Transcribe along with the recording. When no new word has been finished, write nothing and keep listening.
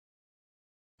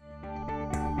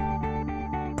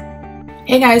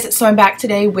Hey guys, so I'm back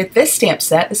today with this stamp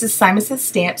set. This is Simon Says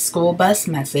Stamp School Bus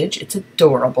Message. It's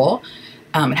adorable.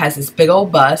 It has this big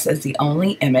old bus as the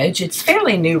only image. It's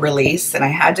fairly new release and I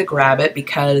had to grab it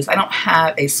because I don't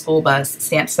have a school bus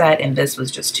stamp set and this was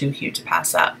just too cute to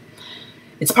pass up.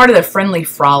 It's part of the Friendly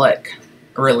Frolic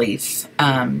release.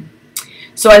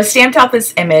 So I've stamped out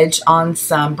this image on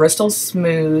some Bristol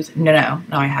Smooth, no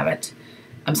I haven't,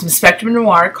 some Spectrum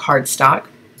Noir cardstock.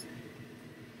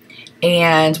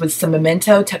 And with some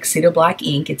Memento Tuxedo Black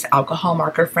ink, it's alcohol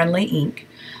marker friendly ink,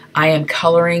 I am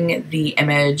coloring the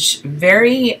image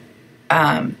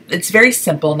it's very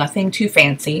simple, nothing too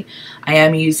fancy. I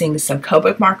am using some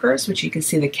Copic markers, which you can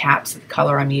see the caps of the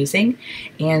color I'm using,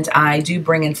 and I do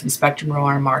bring in some Spectrum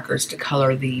Noir markers to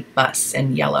color the bus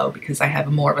in yellow because I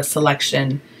have more of a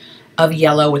selection of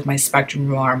yellow with my Spectrum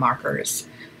Noir markers.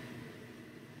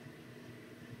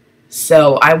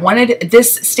 So I wanted,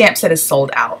 this stamp set is sold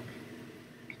out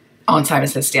on Simon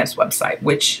Says Stamp's website,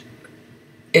 which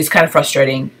is kind of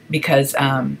frustrating because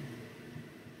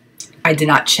I did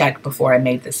not check before I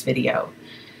made this video.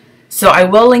 So I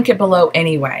will link it below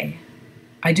anyway.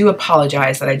 I do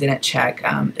apologize that I didn't check.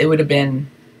 It would have been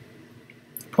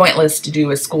pointless to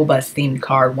do a school bus themed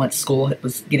card once school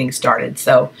was getting started.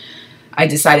 So I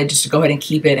decided just to go ahead and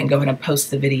keep it and go ahead and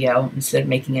post the video instead of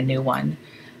making a new one.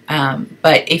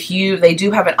 But if they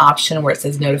do have an option where it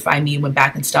says notify me when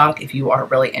back in stock if you are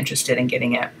really interested in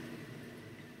getting it.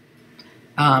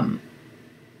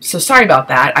 So sorry about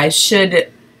that. I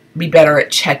should be better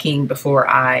at checking before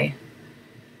I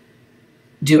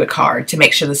do a card to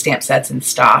make sure the stamp set's in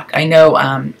stock. I know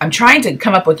I'm trying to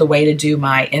come up with a way to do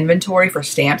my inventory for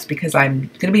stamps because I'm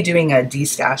going to be doing a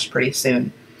D-stash pretty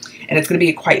soon. And it's going to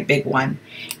be a quite big one.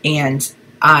 And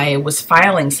I was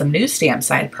filing some new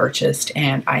stamps I had purchased,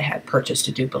 and I had purchased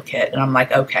a duplicate. And I'm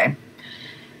like, okay,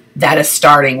 that is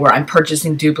starting where I'm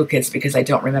purchasing duplicates because I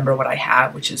don't remember what I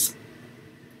have, which is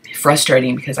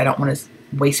frustrating because I don't want to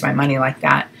waste my money like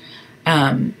that.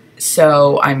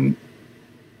 So I'm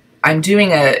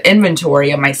doing an inventory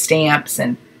of my stamps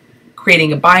and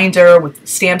creating a binder with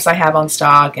stamps I have on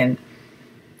stock and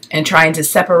trying to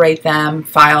separate them,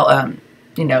 file,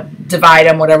 you know, divide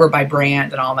them, whatever, by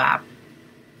brand and all that.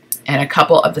 And a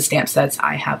couple of the stamp sets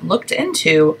I have looked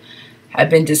into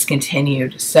have been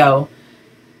discontinued. So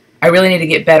I really need to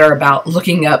get better about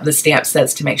looking up the stamp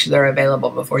sets to make sure they're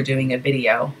available before doing a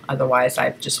video. Otherwise,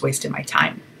 I've just wasted my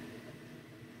time.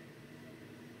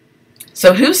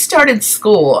 So who started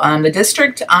school? The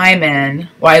district I'm in,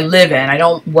 well, I live in, I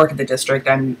don't work at the district.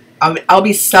 I'll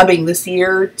be subbing this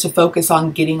year to focus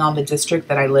on getting on the district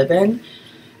that I live in.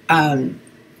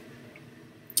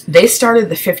 They started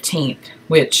the 15th,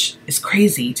 which is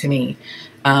crazy to me.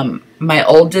 My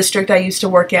old district I used to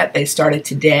work at, they started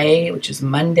today, which is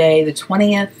Monday the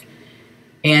 20th.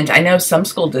 And I know some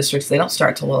school districts, they don't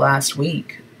start till the last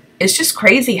week. It's just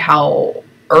crazy how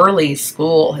early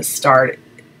school has started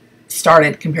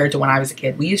compared to when I was a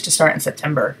kid. We used to start in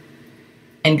September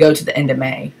and go to the end of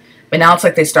May. But now it's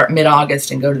like they start mid-August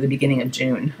and go to the beginning of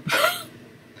June.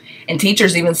 And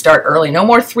teachers even start early. No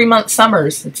more 3-month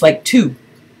summers. It's like 2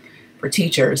 for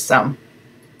teachers. So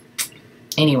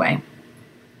anyway,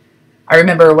 I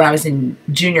remember when I was in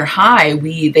junior high,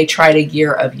 they tried a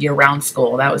year of year-round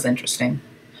school. That was interesting.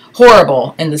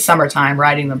 Horrible in the summertime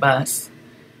riding the bus.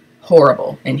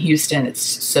 Horrible. In Houston, it's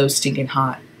so stinking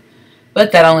hot.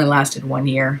 But that only lasted 1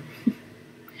 year.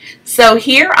 So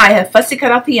here I have fussy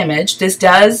cut out the image.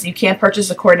 You can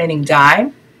purchase a coordinating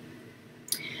die.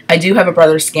 I do have a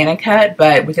brother scan and cut,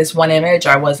 but with this one image,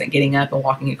 I wasn't getting up and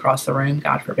walking across the room,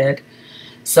 God forbid.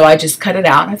 So I just cut it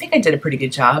out, and I think I did a pretty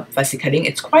good job fussy cutting.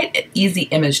 It's quite an easy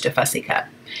image to fussy cut.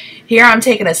 Here I'm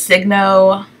taking a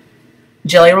Signo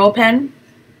Jelly Roll pen,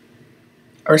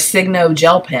 or Signo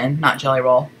Gel pen, not Jelly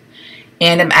Roll,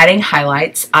 and I'm adding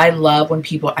highlights. I love when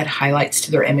people add highlights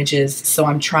to their images, so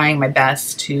I'm trying my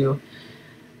best to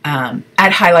add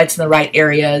highlights in the right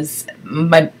areas.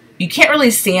 You can't really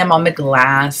see them on the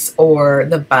glass or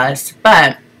the bus,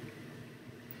 but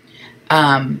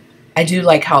I do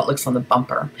like how it looks on the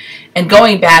bumper. And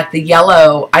going back, the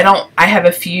yellow, I have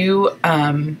a few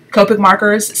Copic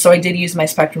markers, so I did use my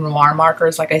Spectrum Noir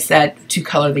markers, like I said, to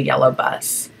color the yellow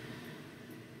bus.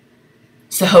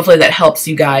 So hopefully that helps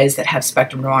you guys that have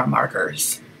Spectrum Noir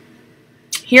markers.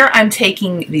 Here I'm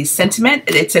taking the Sentiment.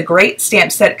 It's a great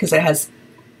stamp set because it has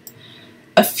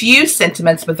a few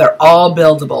sentiments, but they're all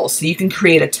buildable, so you can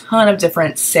create a ton of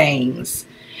different sayings.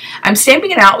 I'm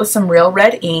stamping it out with some Real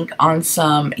Red ink on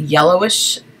some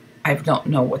yellowish, I don't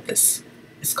know what this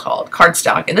is called,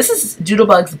 cardstock. And this is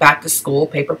Doodlebug's Back to School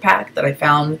paper pack that I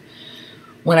found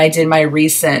when I did my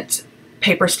recent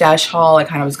paper stash haul, I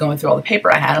kind of was going through all the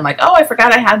paper I had. I'm like, oh, I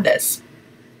forgot I had this.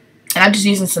 And I'm just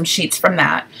using some sheets from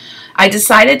that. I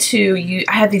decided to use,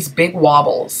 I have these big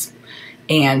wobbles,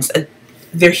 and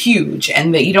they're huge,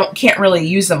 and that you can't really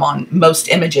use them on most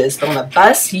images, but on a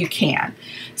bus you can.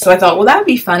 So I thought, well, that would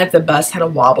be fun if the bus had a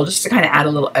wobble, just to kind of add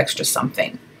a little extra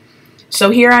something. So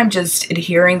here I'm just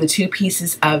adhering the 2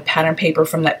 pieces of pattern paper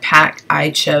from that pack I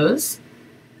chose.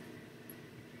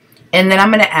 And then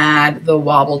I'm going to add the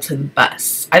wobble to the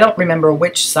bus. I don't remember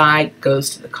which side goes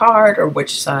to the card or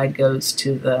which side goes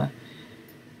to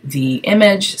the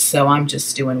image, so I'm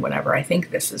just doing whatever. I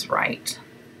think this is right.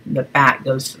 The back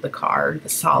goes to the card, the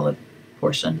solid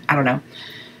portion. I don't know.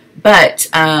 But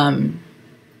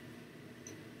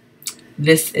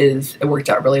it worked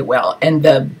out really well. And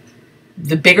the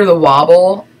bigger the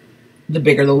wobble, the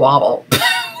bigger the wobble.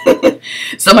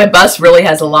 So my bus really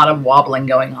has a lot of wobbling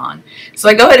going on. So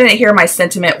I go ahead and adhere my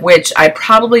sentiment, which I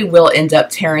probably will end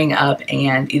up tearing up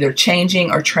and either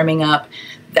changing or trimming up.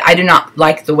 I do not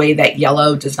like the way that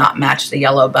yellow does not match the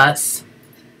yellow bus.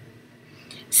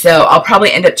 So I'll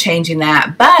probably end up changing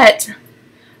that. But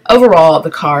overall,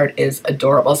 the card is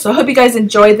adorable. So I hope you guys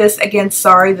enjoyed this. Again,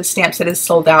 sorry the stamp set is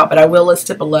sold out, but I will list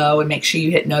it below, and make sure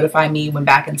you hit notify me when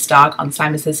back in stock on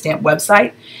Simon Says Stamp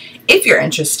website if you're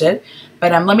interested.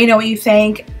 But let me know what you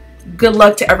think. Good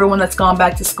luck to everyone that's gone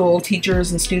back to school,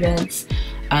 teachers and students.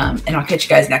 And I'll catch you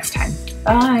guys next time.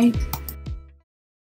 Bye.